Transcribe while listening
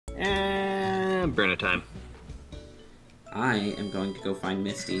Burner time. I am going to go find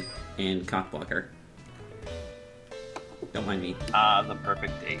Misty and Cockblocker. Don't mind me. The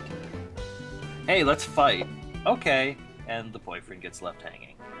perfect date. Hey, let's fight. Okay. And the boyfriend gets left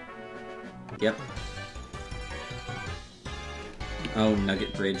hanging. Yep. Oh,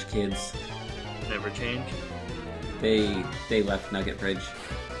 Nugget Bridge kids. Never change? They left Nugget Bridge.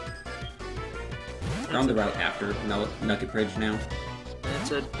 They're on the route after Nugget Bridge now.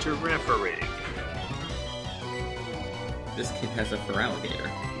 It's a giraffe rig. This kid has a Feraligator.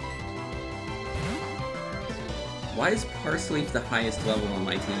 Why is Parsley the highest level on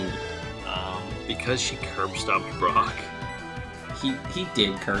my team? Because she curb stomped Brock. He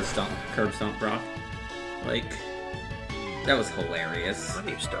did curb stomp Brock. Like, that was hilarious. Why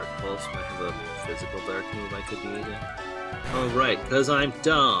do you start Pulse? I have a physical dark move I could be using. Oh right, because I'm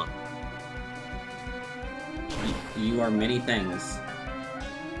dumb. You are many things.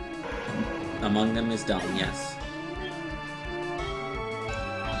 Among them is dumb, yes.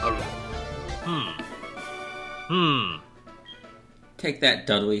 Take that,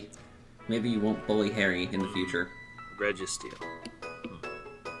 Dudley. Maybe you won't bully Harry in the future. Registeel.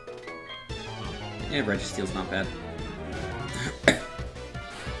 Yeah, Registeel's not bad.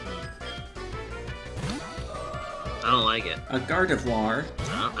 I don't like it. A Gardevoir.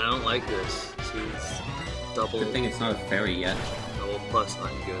 I don't like this. This is double. Good thing it's not a fairy yet. Double plus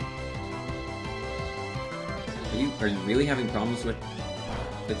not good. Are you really having problems with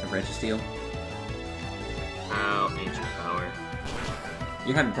the Registeel? Ow, ancient power.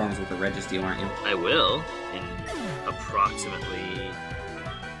 You're having problems with the Registeel, aren't you? I will, in approximately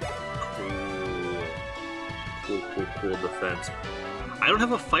cool defense. I don't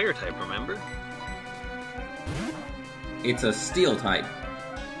have a fire type, remember? It's a steel type.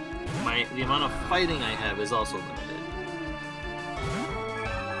 The amount of fighting I have is also limited.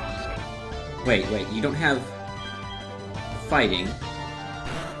 Wait, you don't have fighting,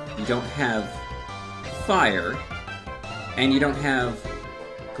 you don't have fire, and you don't have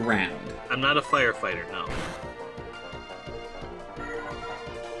ground. I'm not a firefighter, no.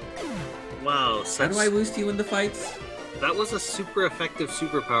 Wow, How do I lose to you in the fights? That was a super effective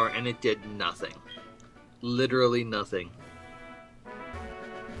superpower, and it did nothing. Literally nothing.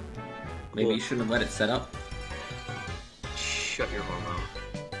 Maybe Cool. you shouldn't have let it set up. Shut your hormone.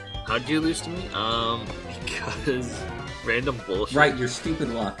 How'd you lose to me? Because random bullshit. Right, your stupid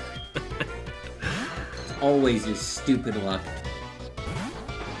luck. It's always your stupid luck.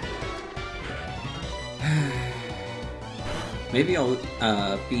 Maybe I'll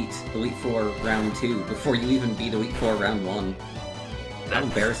beat Elite Four Round 2 before you even beat Elite Four Round 1. How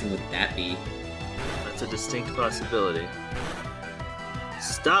embarrassing would that be? That's a distinct possibility.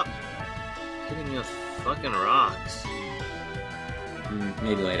 Stop hitting me with fucking rocks.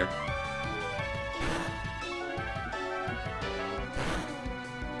 Maybe later.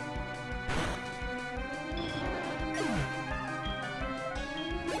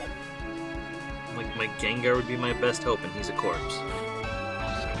 Like, my Gengar would be my best hope, and he's a corpse.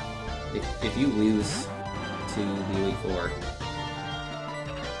 If you lose to the Elite Four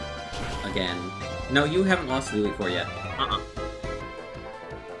again... No, you haven't lost to the Elite Four yet.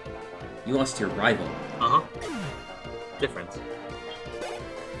 You lost to your rival. Difference.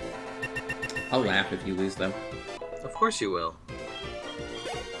 I'll laugh if you lose, though. Of course you will.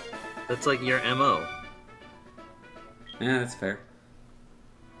 That's like your MO. Yeah, that's fair.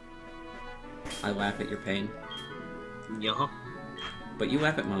 I laugh at your pain. Yeah. But you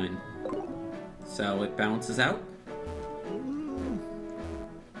laugh at mine. So it balances out?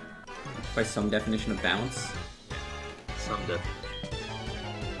 By some definition of balance? Some definition.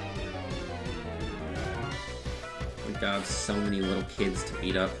 My god, so many little kids to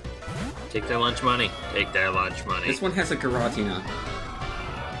beat up. Take their lunch money. Take their lunch money. This one has a Giratina.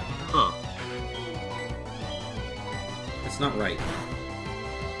 Huh. That's not right.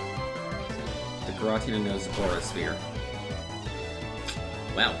 The Giratina knows Aura Sphere.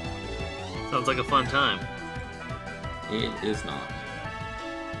 Well. Sounds like a fun time. It is not.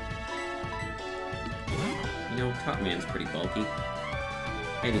 You know, Top Man's pretty bulky.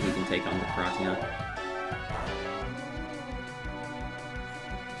 Maybe he can take on the Giratina.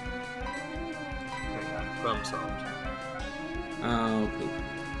 Problem solved. Oh, poop.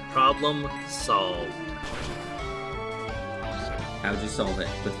 Problem solved. How'd you solve it?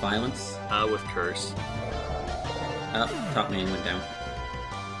 With violence? With curse. Oh, Top Man went down.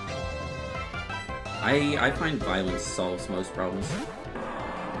 I find violence solves most problems.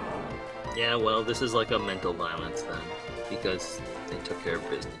 Yeah, well, this is like a mental violence then, because they took care of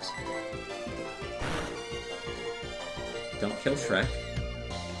business. Don't kill Shrek.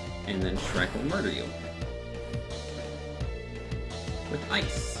 and then Shrek will murder you. With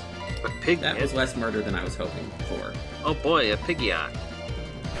ice. A pig. That was less murder than I was hoping for. Oh boy, a piggyot.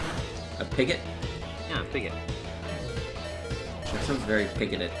 A pigot? Yeah, a pigot. That sounds very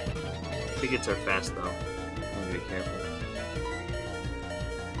pigoted. Pigots are fast though. I'm gonna be careful.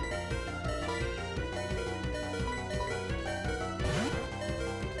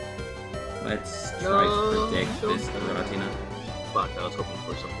 Let's try to predict this Giratina. Fuck, I was hoping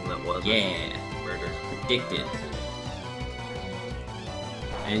for something that wasn't Yeah! murder. Predicted.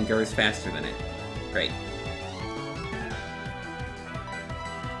 And Gur's faster than it. Great.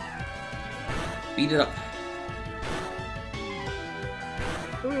 Beat it up.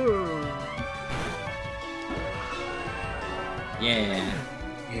 Yeah.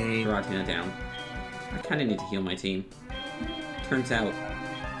 Giratina down. I kinda need to heal my team. Turns out,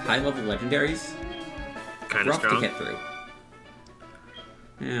 high-level legendaries, Kinda rough strong. to get through.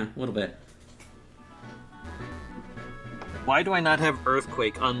 Yeah, a little bit. Why do I not have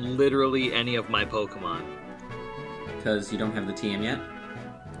Earthquake on literally any of my Pokemon? Because you don't have the TM yet.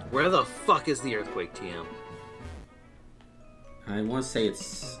 Where the fuck is the Earthquake TM? I want to say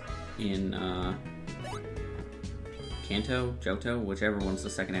it's in, Kanto, Johto, whichever one's the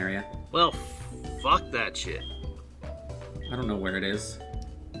second area. Well, fuck that shit. I don't know where it is.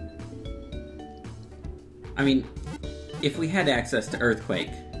 I mean, if we had access to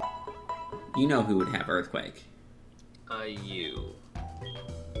Earthquake, you know who would have Earthquake. You.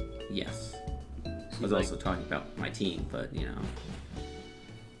 Yes. I was also talking about my team, but, you know.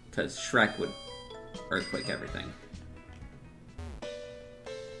 Because Shrek would Earthquake everything.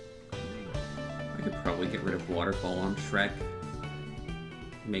 I could probably get rid of Waterfall on Shrek.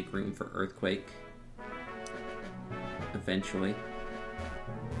 Make room for Earthquake. Eventually.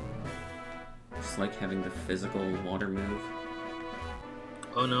 Just like having the physical water move.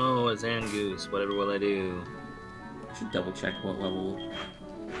 Oh no, a Zangoose. Whatever will I do? I should double check what level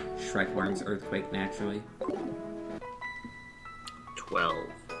Shrek learns Earthquake naturally. 12.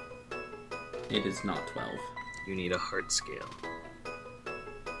 It is not 12. You need a heart scale.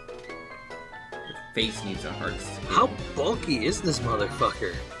 Your face needs a heart scale. How bulky is this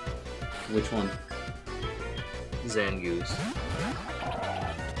motherfucker? Which one? Zangoose.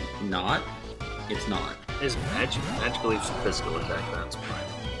 Not? It's not. His magic leaves a physical attack, that's fine.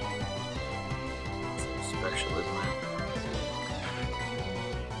 Special, isn't it?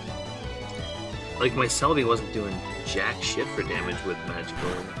 Like, my Celebi wasn't doing jack shit for damage with magical.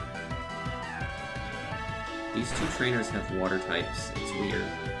 These two trainers have water types. It's weird.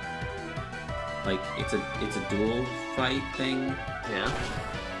 Like, it's a dual fight thing, Yeah.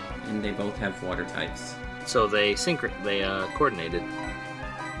 and they both have water types. So they coordinated.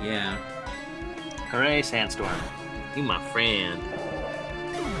 Yeah. Hooray, Sandstorm. You my friend.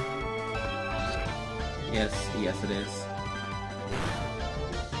 Yes, it is.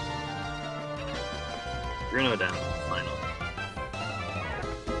 Bruno down. Final.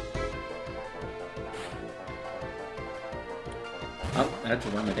 Oh, that's a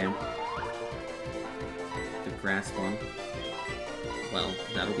Wormadam. The grass one. Well,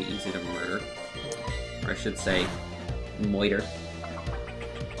 that'll be easy to murder. Or I should say, moiter.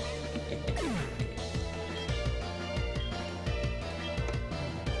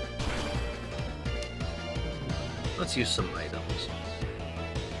 Let's use some items.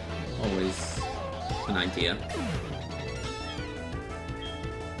 Always an idea.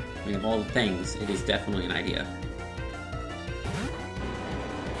 I mean, of all the things, it is definitely an idea.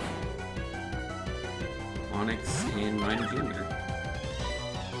 Onyx and Mine Jr.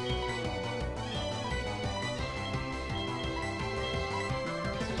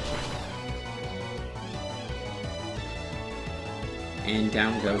 And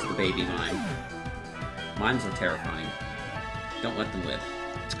down goes the baby mine. Mines are terrifying. Don't let them live.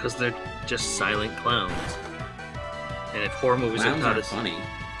 It's because they're just silent clowns. And if horror movies have Clowns taught are us, funny.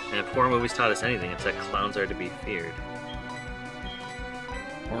 and if horror movies taught us anything, it's that clowns are to be feared.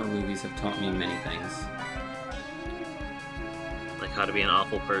 Horror movies have taught me many things. Like how to be an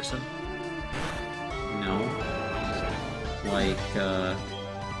awful person. No. Like,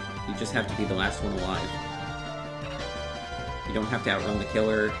 you just have to be the last one alive. You don't have to outrun the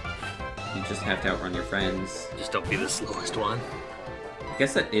killer. You just have to outrun your friends. Just don't be the slowest one. I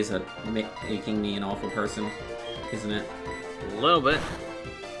guess that is making me an awful person, isn't it? A little bit.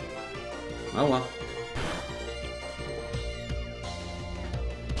 Oh well.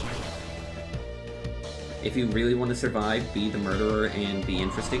 If you really want to survive, be the murderer, and be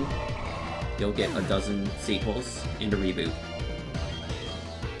interesting, you'll get a dozen sequels and a reboot.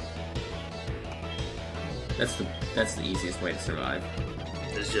 That's the easiest way to survive.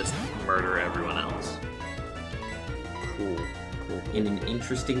 is just murder everyone else. Cool. In an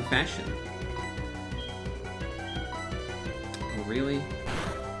interesting fashion. Oh, really?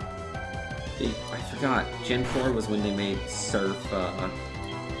 I forgot. Gen 4 was when they made Surf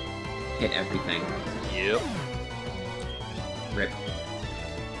hit everything. Yep. Rip.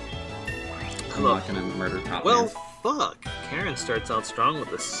 I'm not gonna murder Top Well, Man. fuck. Karen starts out strong with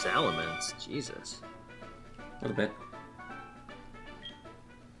the Salamence. Jesus. A little bit.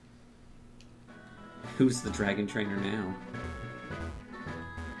 Who's the Dragon Trainer now?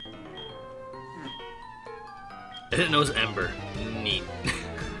 It knows Ember. Neat.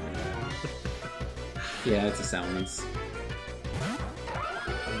 Yeah, it's a Salamence.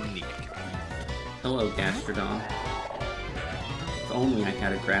 Neat. Hello, Gastrodon. If only I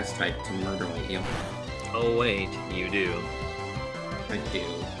had a Grass type to murder you. Oh wait, you do. I do.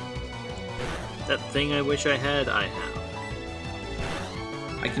 That thing I wish I had, I have.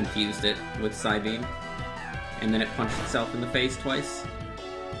 I confused it with Psybeam, and then it punched itself in the face twice.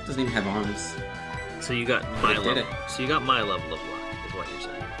 It doesn't even have arms. So you got my But it did level. So you got my level of luck, is what you're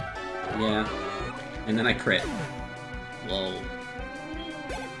saying. Yeah. And then I crit. Lol.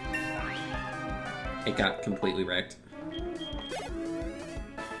 It got completely wrecked.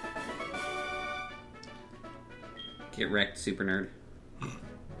 Get wrecked, super nerd.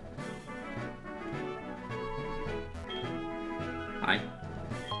 Hi.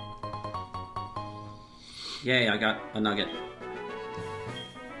 Yay, I got a nugget.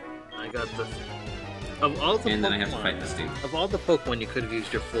 I got the... Of all the And then I have to Pokemon- fight this dude. Of all the Pokemon you could have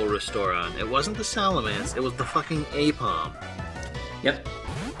used your full restore on, it wasn't the Salamence, it was the fucking Apom. Yep,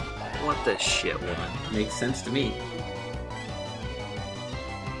 What the shit, woman? makes sense to me.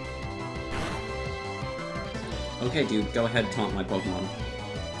 Okay, dude, go ahead, taunt my Pokemon.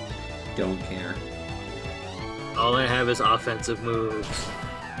 Don't care. All I have is offensive moves.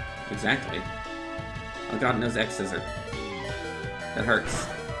 Exactly. Oh god, knows X Scissor. That hurts.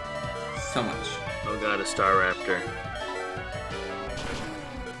 So much. Oh god, a Staraptor.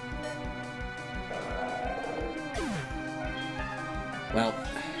 Well,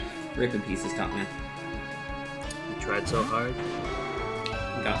 rip in pieces, Top Man. You tried so hard?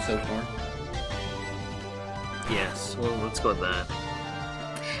 Got so far. Yes, well, let's go with that.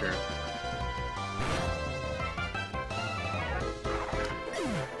 Sure.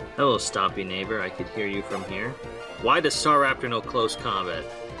 Hello, Stompy neighbor. I could hear you from here. Why does Staraptor know close combat?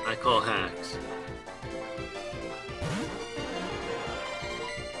 I call hacks.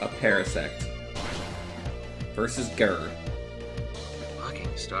 A Parasect. Versus Gurr. Fucking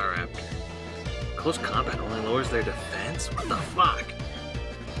Staraptor. Close combat only lowers their defense? What the fuck?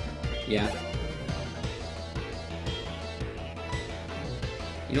 Yeah.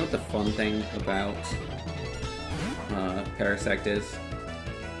 You know what the fun thing about Parasect is?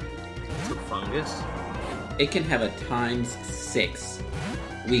 It's a fungus? It can have a ×6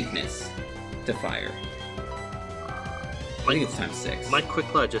 weakness to fire. I think it's ×6. My Quick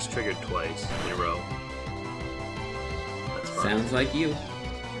Claw just triggered twice in a row. That's fine. Sounds like you.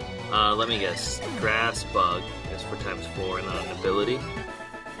 Let me guess. Grass Bug is for ×4 and not an ability.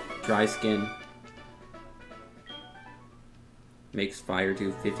 Dry Skin makes fire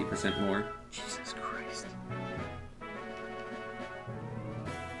do 50% more. Jesus Christ.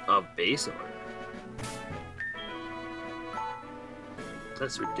 A base order?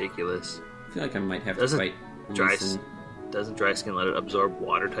 That's ridiculous. I feel like I might have Doesn't to fight Dry, Leeson. doesn't Dry Skin let it absorb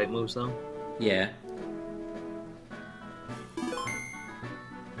water type moves though? Yeah.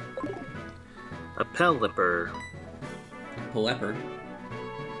 A Pelipper. Pelepper.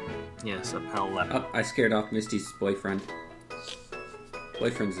 Yes, a Pelipper. Oh, I scared off Misty's boyfriend.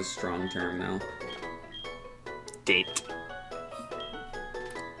 Boyfriend's a strong term now. Date.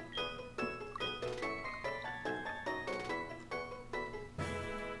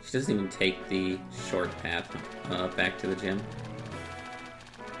 She doesn't even take the short path back to the gym.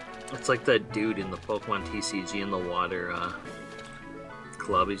 It's like that dude in the Pokemon TCG in the water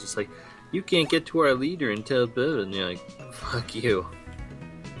club. He's just like, you can't get to our leader until blah, and you're like, fuck you.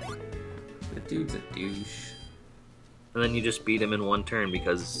 That dude's a douche. And then you just beat him in one turn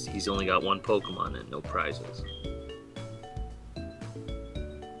because he's only got one Pokemon and no prizes.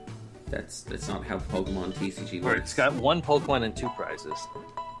 That's not how Pokemon TCG Or works. it's got one Pokemon and two prizes.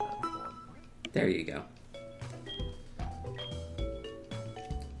 There you go.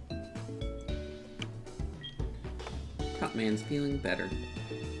 Top Man's feeling better.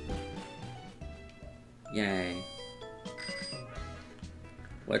 Yay.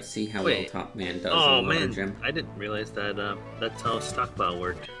 Let's see how well Wait. Top Man does Oh in the water man, gym. I didn't realize that that's how stockpile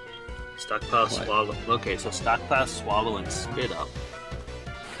worked. Stockpile, What? swallow. Okay, so stockpile, swallow, and spit up.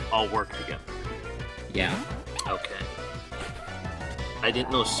 all work together. Yeah. Okay. I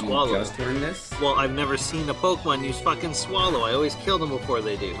didn't know Swallow. You just learned this? Well, I've never seen a Pokemon use fucking Swallow. I always kill them before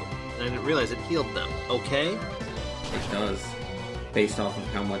they do. And I didn't realize it healed them. Okay? It does. Based off of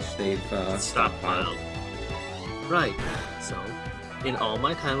how much they've stockpiled. Right. So, in all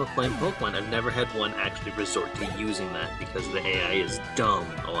my time of playing Pokemon, I've never had one actually resort to using that because the AI is dumb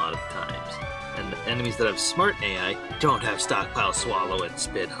a lot of times. And the enemies that have smart AI don't have stockpile, swallow, and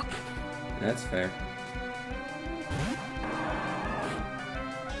spit up. That's fair.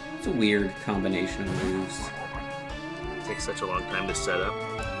 It's a weird combination of moves. It takes such a long time to set up.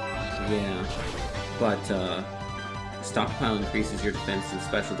 Yeah. But, stockpile increases your defense and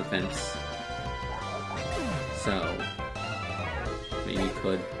special defense. So, maybe you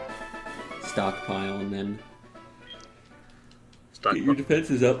could stockpile and then get your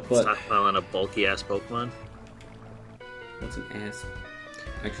defenses up, but... Stockpile on a bulky-ass Pokemon? What's an ass?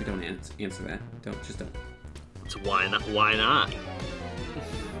 Actually, don't answer that. Just don't. So why not? Why not?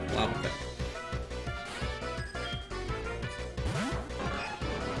 Wow, okay.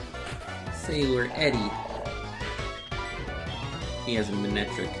 Sailor Eddie. He has a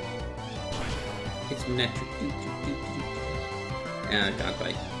Manectric. It's Manectric. Ah, dog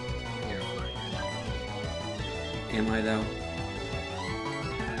bite. Am I, though?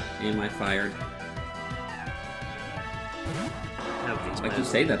 Am I fired? Like, you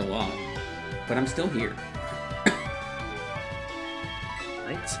say that a lot. But I'm still here.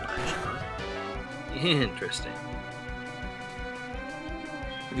 Night Slash, huh? Interesting.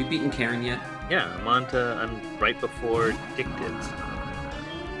 Have you beaten Karen yet? Yeah, I'm right before Dictids.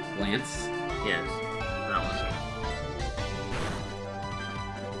 Lance? Yes, that one.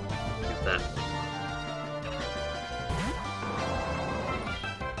 Get that.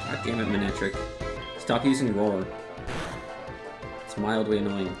 God damn it, Manectric. Stop using Roar. It's mildly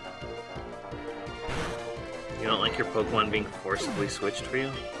annoying. You don't like your Pokemon being forcibly switched for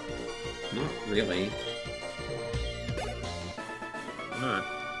you? Not really. Not.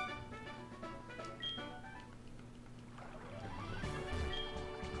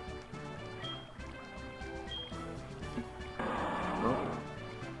 Well,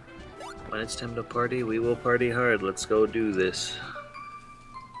 when it's time to party, we will party hard. Let's go do this.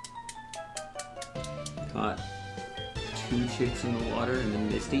 Caught 2 chicks in the water and then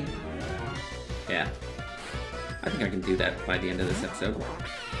Misty. Yeah. I think I can do that by the end of this episode.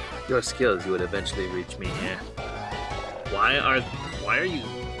 Your skills, you would eventually reach me, yeah. Why are you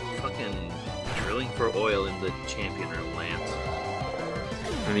fucking drilling for oil in the champion room, Lance?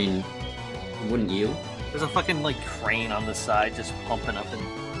 I mean, wouldn't you? There's a fucking, like, crane on the side just pumping up and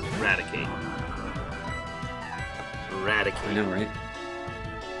Eradicate. Eradicate. I know, right?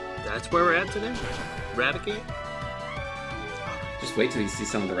 That's where we're at today? Eradicate? Just wait till you see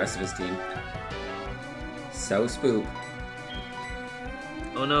some of the rest of his team. So spook.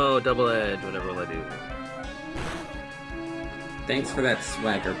 Oh no, double edge, whatever will I do? Thanks for that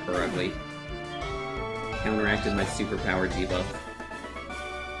swagger, Ugly. Counteracted my superpower debuff.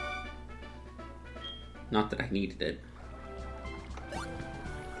 Not that I needed it.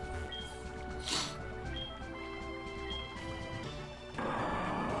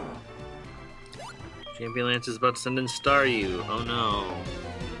 Champion Lance is about to send in Staryu. Oh no.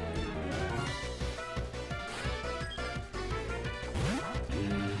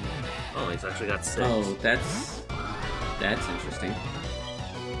 Oh, he's actually got 6. Oh, that's interesting.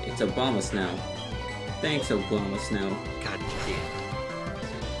 It's Obama Snow. Thanks, Obama Snow. God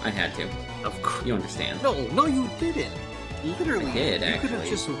damn. I had to. Of course. You understand. No, you didn't. Literally, I did, you could have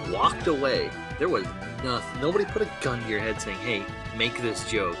just walked away. There was nothing. Nobody put a gun to your head saying, hey, make this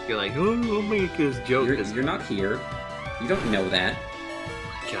joke. You're like, oh, I'll make this joke. You're not here. You don't know that.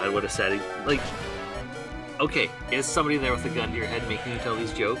 God, what a sad... Like, okay, is somebody there with a gun to your head making you tell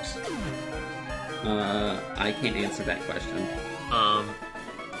these jokes? I can't answer that question.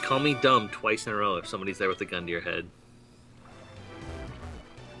 Call me dumb twice in a row if somebody's there with a gun to your head.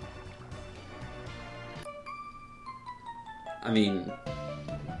 I mean,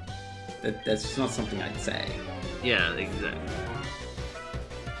 that's just not something I'd say. Yeah, exactly.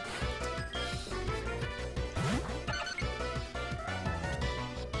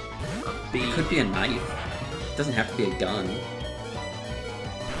 It could be a knife. It doesn't have to be a gun.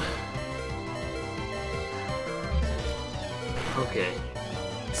 Okay.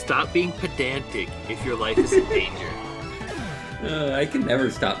 Stop being pedantic if your life is in danger. I can never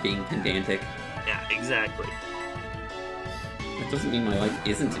stop being pedantic. Yeah, exactly. That doesn't mean my life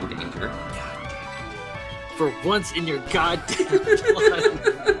isn't in danger. God damn it. For once in your goddamn life.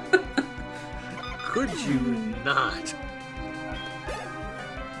 Could you not?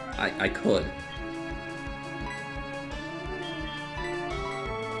 I could.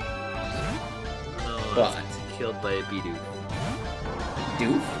 Oh, But killed by a Bidoof.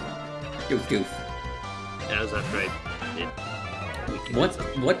 Doof? Doof. That was after I did.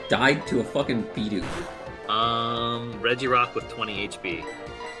 What died to a fucking Bidoof? Regirock with 20 HP.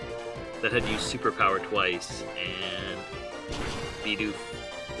 That had used Superpower twice, and Bidoof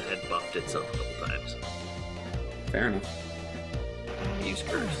that had buffed itself a couple times. Fair enough. Use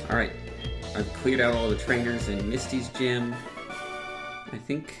Curse. Alright. I've cleared out all the trainers in Misty's gym. I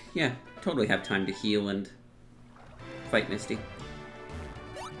think, yeah, totally have time to heal and fight Misty.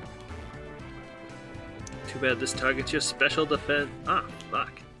 Too bad this targets your special defense. Ah,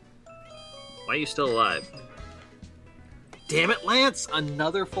 fuck. Why are you still alive? Damn it, Lance!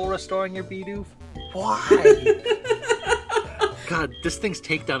 Another full restore on your Bidoof? Why? God, this thing's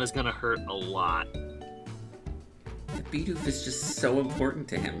takedown is gonna hurt a lot. The Bidoof is just so important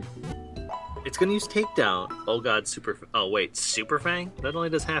to him. It's gonna use takedown. Oh god, oh wait, Super Fang? That only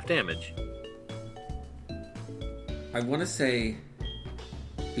does half damage. I want to say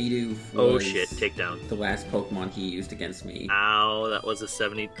Bidoof was Oh shit, takedown. the last Pokemon he used against me. Ow, that was a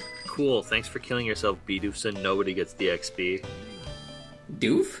 70. Cool, thanks for killing yourself, Bidoof, so nobody gets the XP.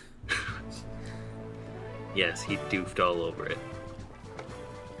 Doof? Yes, he doofed all over it.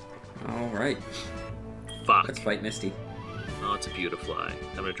 Alright. Fuck. Let's fight Misty. Oh, it's a Beautifly.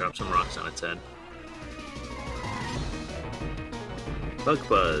 I'm gonna drop some rocks on its head. Bug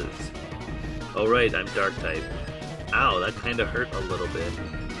Buzz. Oh right, I'm Dark type. Ow, that kinda hurt a little bit.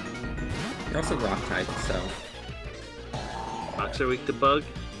 You're also Rock type, so... Rocks are weak to Bug?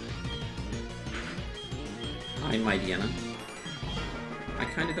 I'm Mightyena. I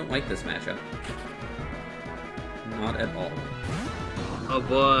kinda don't like this matchup. Not at all. Oh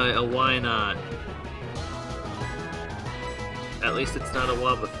boy, a why not? At least it's not a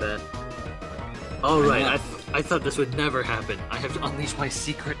Wobbuffet. Oh right, I thought this would never happen. I have to unleash my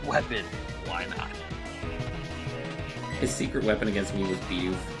secret weapon. Why not? His secret weapon against me was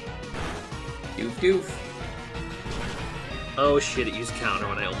Bidoof. Doof. Oh shit, it used counter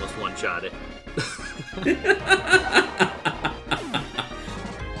when I almost one-shot it.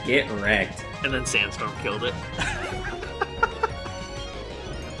 Get wrecked. And then Sandstorm killed it.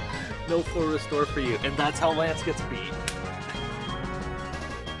 No full restore for you. And that's how Lance gets beat.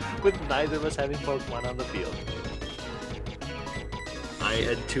 With neither of us having Pokemon on the field. I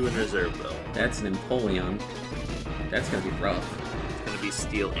had 2 in reserve, though. That's an Empoleon. That's gonna be rough. It's gonna be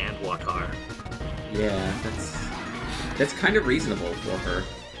Steel and Wakar. Yeah, that's kind of reasonable for her.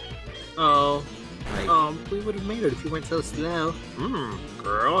 Oh. Like, We would have made it if you weren't so slow.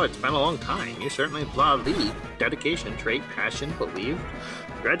 Girl, it's been a long time. You certainly have lead, dedication, trait, passion, believed.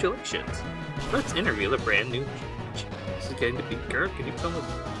 Congratulations. Let's interview the brand new... This is getting to be... Girl, can you tell me...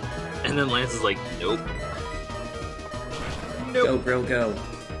 And then Lance is like, nope. Go, bro, go.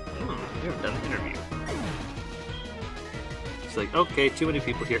 You haven't done the interview. It's like, okay, too many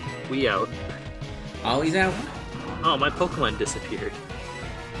people here. We out. Ollie's out. Oh, my Pokemon disappeared.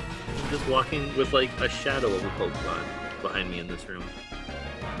 I'm just walking with, like, a shadow of a Pokemon behind me in this room.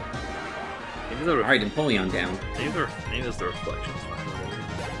 Maybe the Alright, Empoleon down. maybe it's the reflections.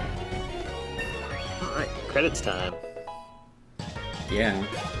 Alright, credits time. Yeah.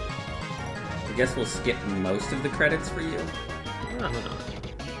 I guess we'll skip most of the credits for you. I don't know.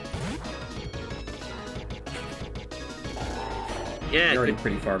 Yeah, You're already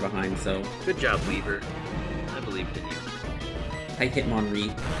pretty far behind, so... good job, Weaver. I believed in you. Hi,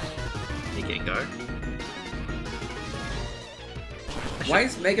 Hitmonlee. Hey, Gengar. Why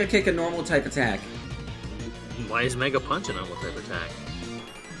is Mega Kick a normal type attack? Why is Mega Punch a normal type attack?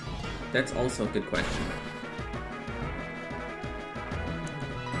 That's also a good question.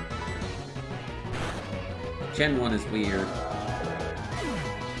 Gen 1 is weird.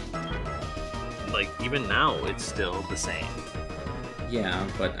 Like, even now, it's still the same. Yeah,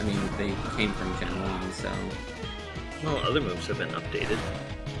 but, I mean, they came from Gen 1, so... Well, other moves have been updated.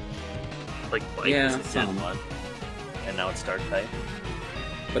 Like, Bite Yeah, was Gen some. 1, and now it's Dark type.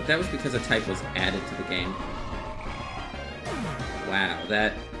 But that was because a type was added to the game. Wow,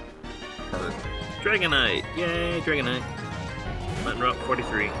 that hurt. Dragonite! Yay, Dragonite! Button Rock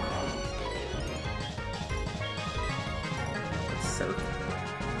 43. Surf.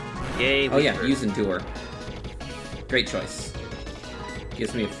 Yay, Oh yeah, Weaver. use Endure. Great choice.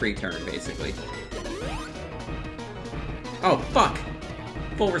 Gives me a free turn, basically. Oh, fuck!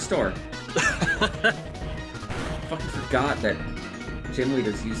 Full restore. Fucking forgot that gym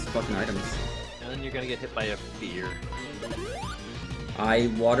leaders use fucking items. And then you're gonna get hit by a fear. I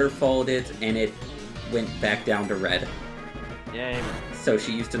waterfalled it, and it went back down to red. Yay. So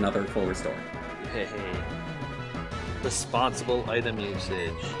she used another full restore. Hey. Responsible item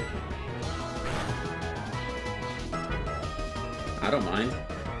usage. I don't mind.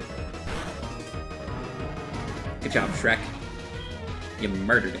 Good job, Shrek. You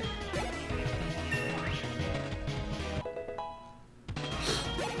murdered it.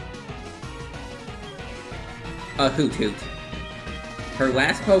 A Hoot Hoot. Her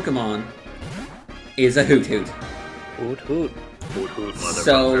last Pokemon is a Hoot Hoot. Hoot Hoot. Hoot Hoot, motherfucker.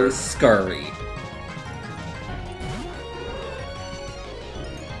 So scurry.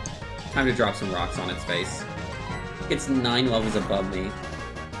 Time to drop some rocks on its face. It's 9 levels above me.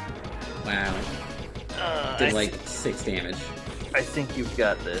 Wow. Did like 6 damage. I think you've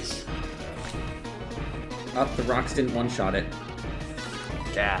got this. Oh, the rocks didn't one-shot it.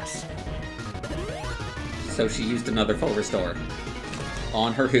 Gas. So she used another full restore.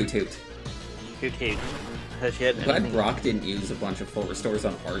 On her Hoot Hoot. Hoot Hoot. Has she had Glad anything? Brock didn't use a bunch of full restores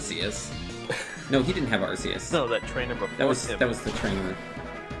on Arceus. No, he didn't have Arceus. No, that trainer before That was him. the trainer.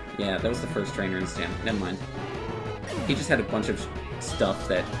 Yeah, that was the first trainer in Stam. Never mind. He just had a bunch of stuff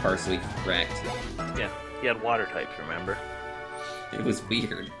that Parsley wrecked. Yeah, he had water types, remember? It was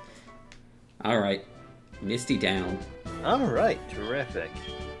weird. Alright. Misty down. Alright, terrific.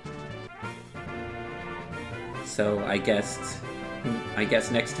 So I guess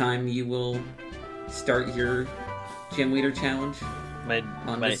next time you will start your gym leader challenge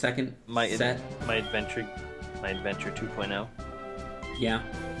on the second set. My adventure 2.0. Yeah.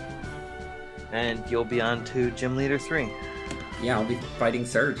 And you'll be on to Gym Leader 3. Yeah, I'll be fighting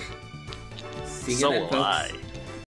Surge. See you So then, will folks. I.